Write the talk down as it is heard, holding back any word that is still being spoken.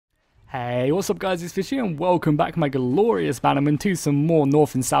Hey, what's up guys, it's Fish here and welcome back my glorious bannerman to some more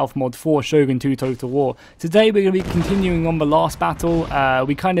North and South mod 4 Shogun 2 Total War. Today we're going to be continuing on the last battle.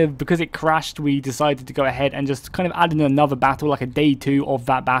 Because it crashed, we decided to go ahead and just kind of add in another battle, like a day 2 of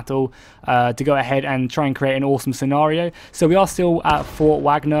that battle, to go ahead and try and create an awesome scenario. So we are still at Fort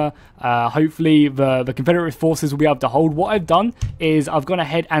Wagner. Hopefully the Confederate forces will be able to hold. What I've done is I've gone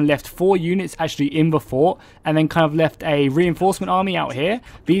ahead and left 4 units actually in the fort and then kind of left a reinforcement army out here.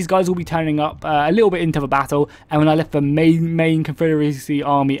 These guys will be turning up a little bit into the battle, and when I left the main Confederacy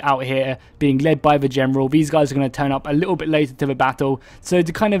army out here being led by the general, these guys are going to turn up a little bit later to the battle, so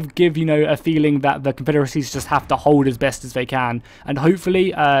to kind of give, you know, a feeling that the Confederacies just have to hold as best as they can. And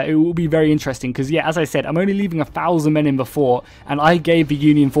hopefully it will be very interesting, because yeah, as I said, I'm only leaving 1,000 men in the fort, and I gave the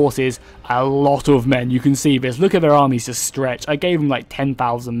Union forces a lot of men. You can see this, look at their armies just stretch. I gave them like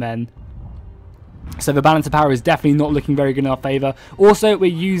 10,000 men. So the balance of power is definitely not looking very good in our favour. Also,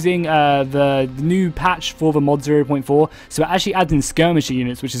 we're using the new patch for the mod 0.4. So it actually adds in skirmisher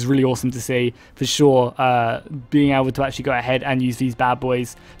units, which is really awesome to see, for sure. Being able to actually go ahead and use these bad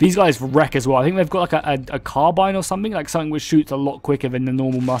boys. These guys wreck as well. I think they've got like a carbine or something, like something which shoots a lot quicker than the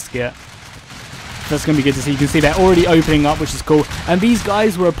normal musket. That's going to be good to see. You can see they're already opening up, which is cool. And these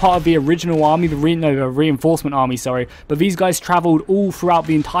guys were a part of the original army, the reinforcement army, sorry. But these guys traveled all throughout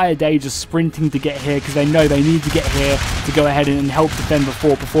the entire day just sprinting to get here because they know they need to get here to go ahead and help defend the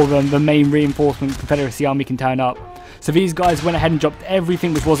fort before the main reinforcement Confederacy army can turn up. So these guys went ahead and dropped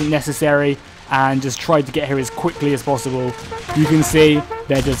everything which wasn't necessary and just tried to get here as quickly as possible. You can see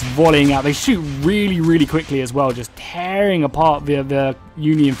they're just volleying out. They shoot really, really quickly as well, just tearing apart the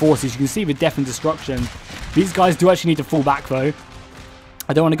Union forces. You can see the death and destruction. These guys do actually need to fall back though.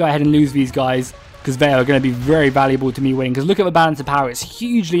 I don't want to go ahead and lose these guys, because they are going to be very valuable to me winning. Because look at the balance of power, it's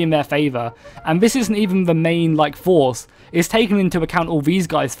hugely in their favour. And this isn't even the main like force. It's taken into account all these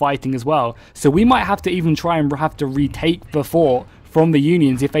guys fighting as well. So we might have to even try and have to retake the fort from the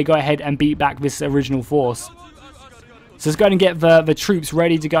Unions if they go ahead and beat back this original force. So let's go ahead and get the troops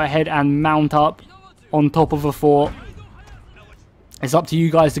ready to go ahead and mount up on top of the fort. It's up to you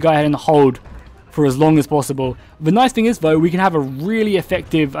guys to go ahead and hold for as long as possible. The nice thing is though, we can have a really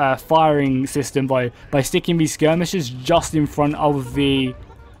effective firing system by sticking these skirmishers just in front of the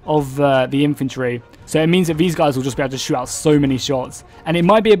infantry. So it means that these guys will just be able to shoot out so many shots. And it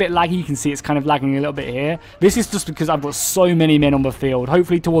might be a bit laggy. You can see it's kind of lagging a little bit here. This is just because I've got so many men on the field.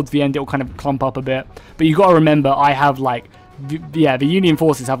 Hopefully towards the end it'll kind of clump up a bit. But you got to remember, I have like, yeah, the Union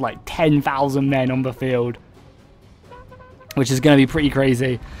forces have like 10,000 men on the field, which is going to be pretty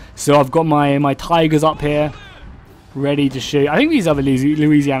crazy. So I've got my Tigers up here, ready to shoot. I think these are the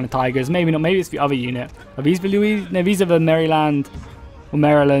Louisiana Tigers. Maybe not. Maybe it's the other unit. Are these the No, these are the Maryland or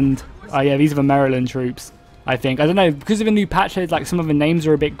Maryland. Oh yeah, these are the Maryland troops, I think. I don't know, because of the new patch, like some of the names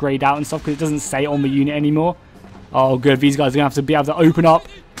are a bit grayed out and stuff because it doesn't say it on the unit anymore. Oh good, these guys are going to have to be able to open up.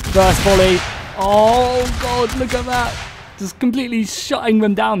 First volley. Oh god, look at that. Just completely shutting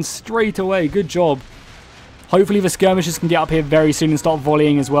them down straight away. Good job. Hopefully the skirmishers can get up here very soon and start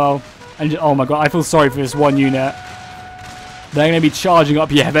volleying as well. And oh my god, I feel sorry for this one unit. They're going to be charging up.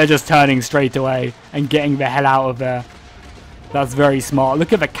 Yeah, they're just turning straight away and getting the hell out of there. That's very smart.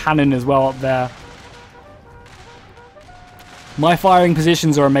 Look at the cannon as well up there. My firing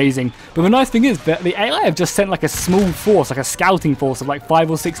positions are amazing. But the nice thing is that the AI have just sent like a small force, like a scouting force of like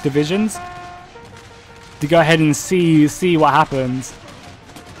 5 or 6 divisions to go ahead and see what happens.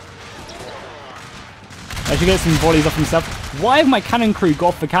 I should get some volleys off himself. Why have my cannon crew got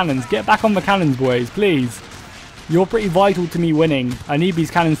off the cannons? Get back on the cannons, boys, please. You're pretty vital to me winning. I need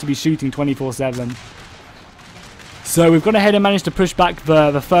these cannons to be shooting 24/7. So we've gone ahead and managed to push back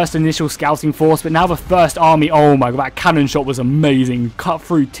the first initial scouting force, but now the first army, oh my god, that cannon shot was amazing. Cut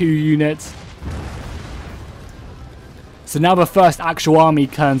through 2 units. So now the first actual army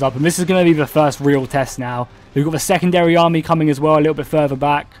turns up, and this is going to be the first real test now. We've got the secondary army coming as well, a little bit further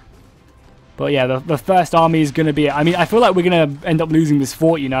back. But yeah, the first army is going to be, I mean, I feel like we're going to end up losing this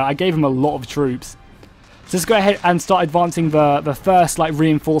fort, you know. I gave them a lot of troops. So let's go ahead and start advancing the first like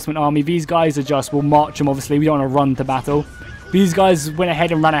reinforcement army. These guys are just, we'll march them obviously, we don't want to run to battle. These guys went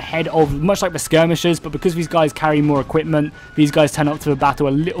ahead and ran ahead of, much like the skirmishers, but because these guys carry more equipment, these guys turn up to the battle a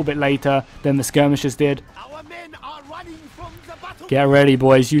little bit later than the skirmishers did. Our men are running from the battle. Get ready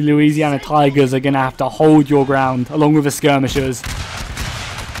boys, you Louisiana Tigers are going to have to hold your ground along with the skirmishers.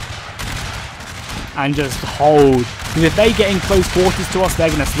 And just hold. Because if they get in close quarters to us, they're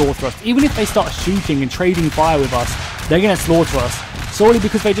going to slaughter us. Even if they start shooting and trading fire with us, they're going to slaughter us. Solely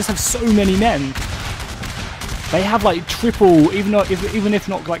because they just have so many men. They have like triple, even if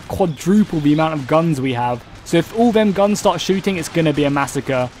not like quadruple the amount of guns we have. So if all them guns start shooting, it's going to be a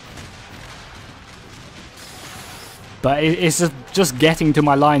massacre. But it's just getting to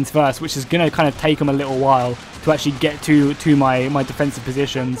my lines first, which is going to kind of take them a little while to actually get to my defensive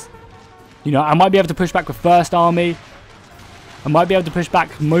positions. You know, I might be able to push back the first army. I might be able to push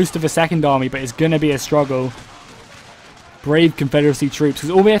back most of the second army, but it's going to be a struggle. Brave Confederacy troops, because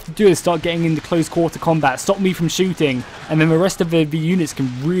all we have to do is start getting into close quarter combat, stop me from shooting, and then the rest of the units can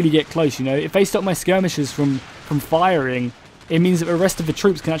really get close, you know. If they stop my skirmishers from firing, it means that the rest of the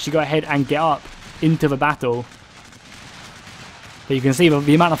troops can actually go ahead and get up into the battle. But you can see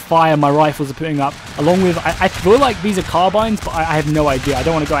the amount of fire my rifles are putting up, along with, I feel like these are carbines, but I have no idea. I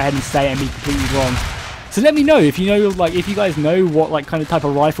don't want to go ahead and say it and be completely wrong. So let me know if you know, like, if you guys know what like kind of type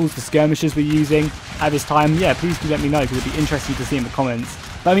of rifles the skirmishers were using at this time. Yeah, please do let me know, because it'd be interesting to see in the comments.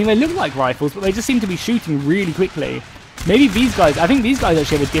 But I mean, they look like rifles, but they just seem to be shooting really quickly. Maybe these guys, I think these guys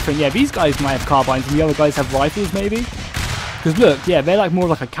actually have a different, yeah, these guys might have carbines and the other guys have rifles maybe. Because look, yeah, they're like more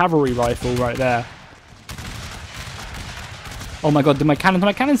like a cavalry rifle right there. Oh my god, my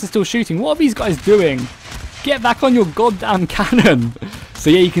cannons are still shooting. What are these guys doing? Get back on your goddamn cannon. So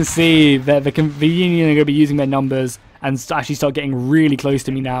yeah, you can see that the Union are going to be using their numbers and actually start getting really close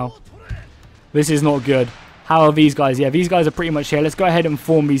to me now. This is not good. How are these guys? Yeah, these guys are pretty much here. Let's go ahead and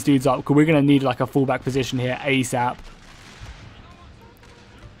form these dudes up, because we're going to need like a fallback position here ASAP.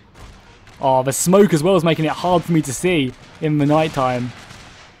 Oh, the smoke as well is making it hard for me to see in the nighttime.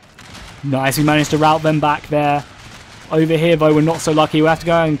 Nice, we managed to rout them back there. Over here, though, we're not so lucky. We'll have to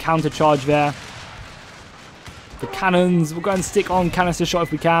go and counter-charge there. The cannons, we'll go and stick on canister shot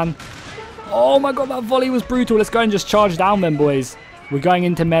if we can. Oh my god, that volley was brutal. Let's go and just charge down them, boys. We're going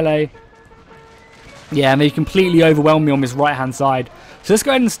into melee. Yeah, and they completely overwhelmed me on this right-hand side. So let's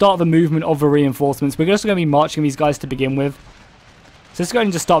go ahead and start the movement of the reinforcements. We're just going to be marching these guys to begin with. So let's go ahead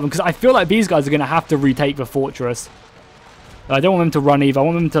and just start them, because I feel like these guys are going to have to retake the fortress. I don't want them to run either. I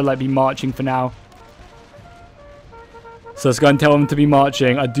want them to like be marching for now. So let's go and tell them to be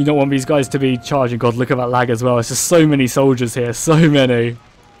marching. I do not want these guys to be charging. God, look at that lag as well. It's just so many soldiers here. So many.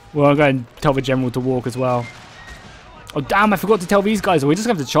 Well, I'm going to tell the general to walk as well. Oh, damn. I forgot to tell these guys. We just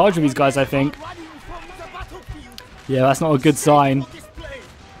have to charge with these guys, I think. Yeah, that's not a good sign.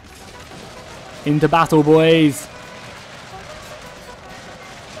 Into battle, boys.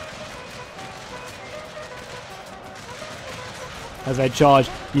 As I charge.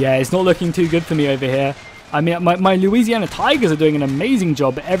 Yeah, it's not looking too good for me over here. I mean, my Louisiana Tigers are doing an amazing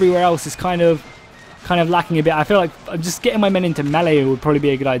job, but everywhere else is kind of lacking a bit. I feel like just getting my men into melee would probably be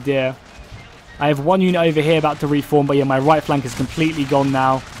a good idea. I have one unit over here about to reform, but yeah, my right flank is completely gone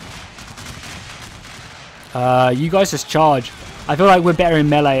now. You guys just charge. I feel like we're better in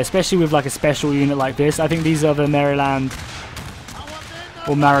melee, especially with like a special unit like this. I think these are the Maryland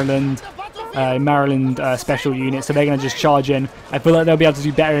special units, so they're going to just charge in. I feel like they'll be able to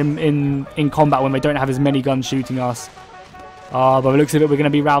do better in combat when they don't have as many guns shooting us. But it looks like we're going to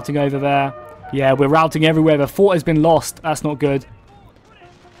be routing over there. Yeah, we're routing everywhere. The fort has been lost. That's not good.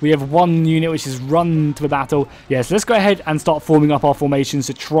 We have one unit which is run to the battle. Yeah, so let's go ahead and start forming up our formations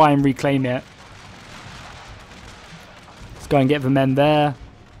to try and reclaim it. Let's go and get the men there.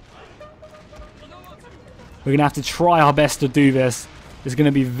 We're going to have to try our best to do this. It's going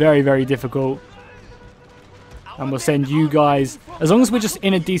to be very, very difficult. And we'll send you guys. As long as we're just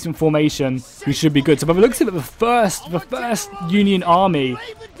in a decent formation, we should be good. So by the looks of it, the first Union army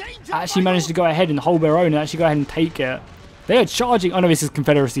actually managed to go ahead and hold their own and actually go ahead and take it. They are charging. Oh no, this is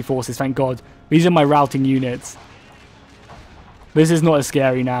Confederacy forces, thank God. These are my routing units. This is not as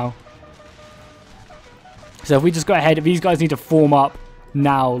scary now. So if we just go ahead, these guys need to form up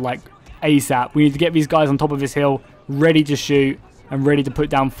now, like ASAP. We need to get these guys on top of this hill, ready to shoot. And ready to put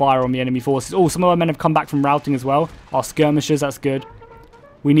down fire on the enemy forces. Oh, some of our men have come back from routing as well. Our skirmishers, that's good.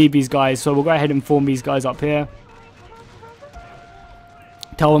 We need these guys, so we'll go ahead and form these guys up here.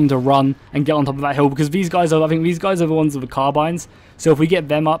 Tell them to run and get on top of that hill, because these guys are, I think these guys are the ones with the carbines. So if we get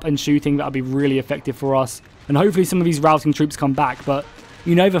them up and shooting, that'll be really effective for us. And hopefully some of these routing troops come back. But,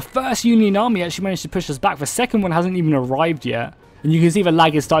 you know, the first Union army actually managed to push us back. The second one hasn't even arrived yet. And you can see the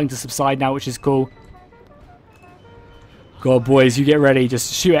lag is starting to subside now, which is cool. God, boys, you get ready.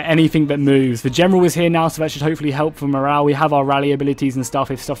 Just shoot at anything that moves. The general is here now, so that should hopefully help for morale. We have our rally abilities and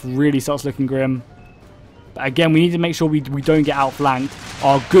stuff if stuff really starts looking grim. But again, we need to make sure we don't get outflanked.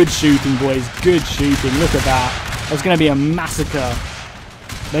 Oh, good shooting, boys. Good shooting. Look at that. That's going to be a massacre.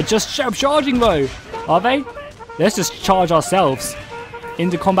 They're just charging, though. Are they? Let's just charge ourselves.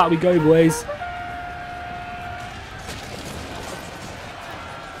 Into combat we go, boys.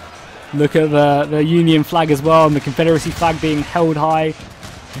 Look at the Union flag as well, and the Confederacy flag being held high.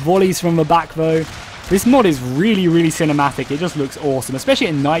 Volleys from the back, though. This mod is really, really cinematic. It just looks awesome, especially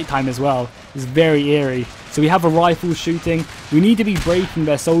at night time as well. It's very eerie. So we have a rifle shooting. We need to be breaking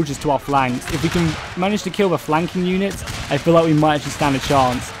their soldiers to our flanks. If we can manage to kill the flanking units, I feel like we might actually stand a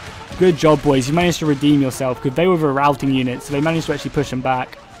chance. Good job, boys. You managed to redeem yourself because they were the routing units, so they managed to actually push them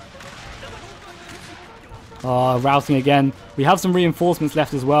back. Oh, routing again. We have some reinforcements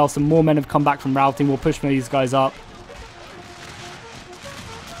left as well. Some more men have come back from routing. We'll push these guys up.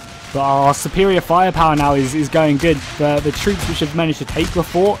 But our superior firepower now is going good. The troops which have managed to take the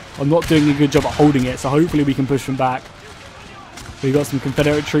fort are not doing a good job at holding it, so hopefully we can push them back. We've got some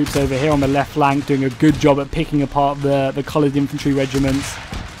Confederate troops over here on the left flank doing a good job at picking apart the coloured infantry regiments.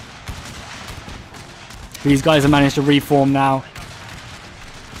 These guys have managed to reform now.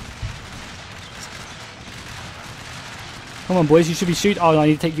 Come on, boys, you should be shooting. Oh, no, I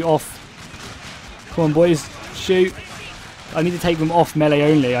need to take you off. Come on, boys, shoot. I need to take them off melee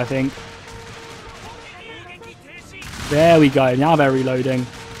only, I think. There we go. Now they're reloading.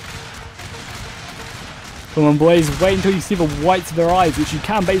 Come on, boys. Wait until you see the whites of their eyes, which you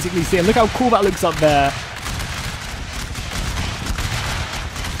can basically see. And look how cool that looks up there.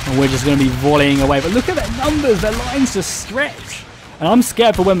 And we're just going to be volleying away. But look at their numbers. Their lines just stretch. And I'm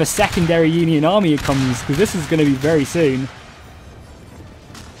scared for when the secondary Union army comes, because this is going to be very soon.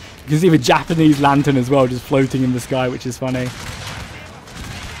 You can see the Japanese lantern as well, just floating in the sky, which is funny.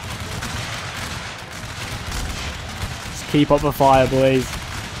 Just keep up the fire, boys.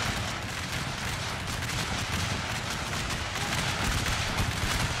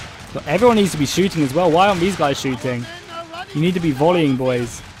 But everyone needs to be shooting as well. Why aren't these guys shooting? You need to be volleying,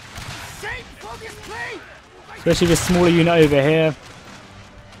 boys. Especially this smaller unit over here.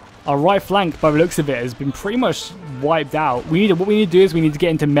 Our right flank, by the looks of it, has been pretty much wiped out. What we need to do is we need to get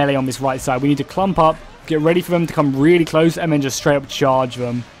into melee on this right side. We need to clump up, get ready for them to come really close, and then just straight up charge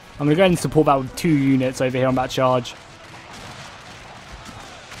them. I'm going to go ahead and support that with 2 units over here on that charge.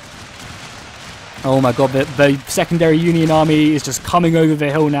 Oh my god, the secondary Union army is just coming over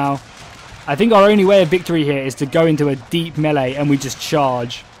the hill now. I think our only way of victory here is to go into a deep melee and we just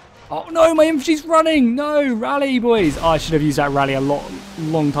charge. Oh no, my infantry's running! No, rally, boys! Oh, I should have used that rally a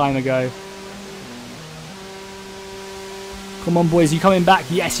long time ago. Come on, boys, you coming back?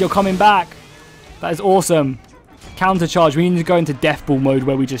 Yes, you're coming back! That is awesome. Counter charge. We need to go into death ball mode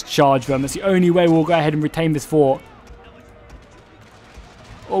where we just charge them. That's the only way we'll go ahead and retain this fort.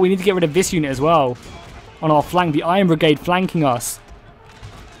 Oh, we need to get rid of this unit as well. On our flank, the Iron Brigade flanking us.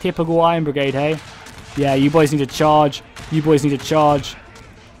 Typical Iron Brigade, hey? Yeah, you boys need to charge. You boys need to charge.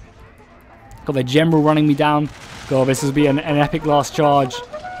 Got the general running me down. God, this will be an epic last charge.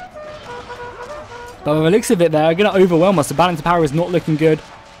 But by the looks of it, they're going to overwhelm us. The balance of power is not looking good.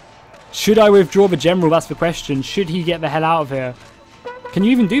 Should I withdraw the general? That's the question. Should he get the hell out of here? Can you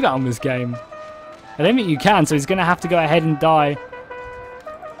even do that on this game? I don't think you can, so he's going to have to go ahead and die.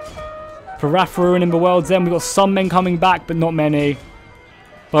 For Ratharuin in the World's End, we've got some men coming back, but not many.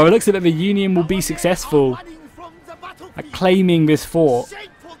 By the looks of it, the Union will be successful at claiming this fort.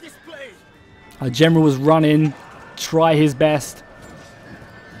 Our general was running, try his best.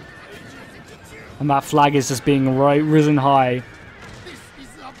 And that flag is just being risen high.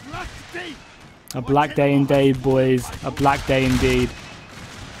 A black day indeed, boys. A black day indeed.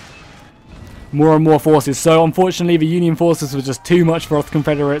 More and more forces. So unfortunately the Union forces were just too much for us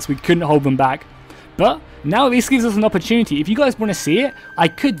Confederates. We couldn't hold them back. But now this gives us an opportunity. If you guys want to see it, I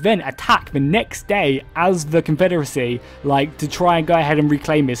could then attack the next day as the Confederacy, like to try and go ahead and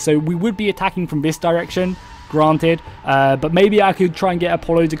reclaim this. So we would be attacking from this direction, granted, but maybe I could try and get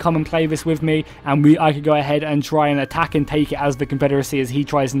Apollo to come and play this with me, and I could go ahead and try and attack and take it as the Confederacy as he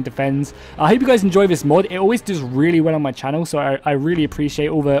tries and defends. I hope you guys enjoy this mod. It always does really well on my channel, so I really appreciate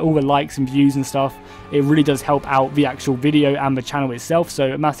all the likes and views and stuff. It really does help out the actual video and the channel itself,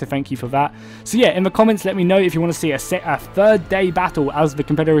 so a massive thank you for that. So yeah, in the comments let me know if you want to see a third day battle as the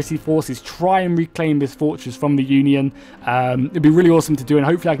Confederacy forces try and reclaim this fortress from the Union. It'd be really awesome to do, and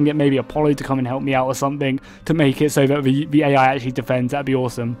hopefully I can get maybe Apollo to come and help me out or something to make it so that the AI actually defends. That'd be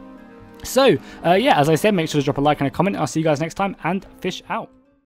awesome. So yeah, as I said, make sure to drop a like and a comment. I'll see you guys next time, and fish out.